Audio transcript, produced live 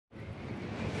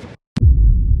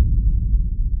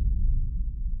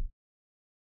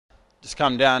just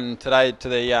come down today to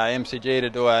the MCG to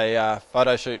do a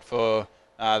photo shoot for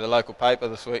the local paper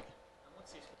this week.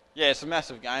 Yeah, it's a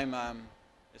massive game.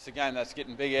 It's a game that's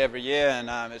getting bigger every year,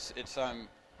 and it's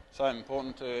so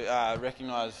important to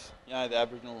recognise the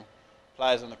Aboriginal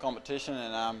players in the competition,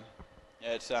 and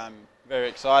yeah, it's very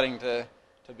exciting to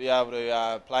be able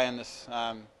to play in this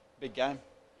big game.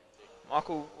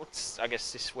 Michael, what's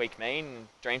this week mean?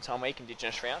 Dreamtime week,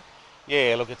 Indigenous round.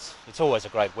 Yeah, look, it's always a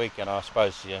great week, and I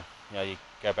suppose you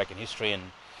go back in history and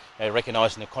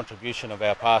recognising the contribution of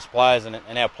our past players and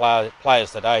our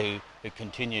players today who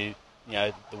continue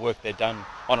the work they've done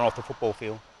on and off the football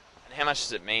field. And how much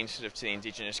does it mean to the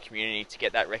Indigenous community to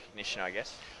get that recognition, I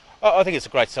guess? I think it's a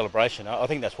great celebration. I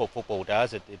think that's what football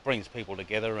does. It brings people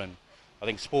together, and I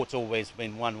think sport's always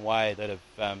been one way that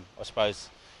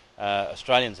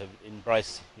Australians have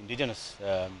embraced Indigenous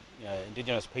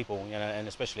people, and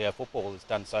especially our football has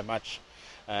done so much.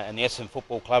 And the Essendon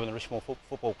Football Club and the Richmond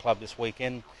Football Club this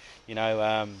weekend,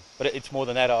 but it's more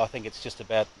than that. I think it's just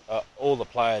about all the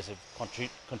players have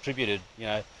contributed,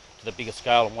 to the bigger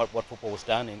scale and what football has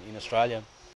done in Australia.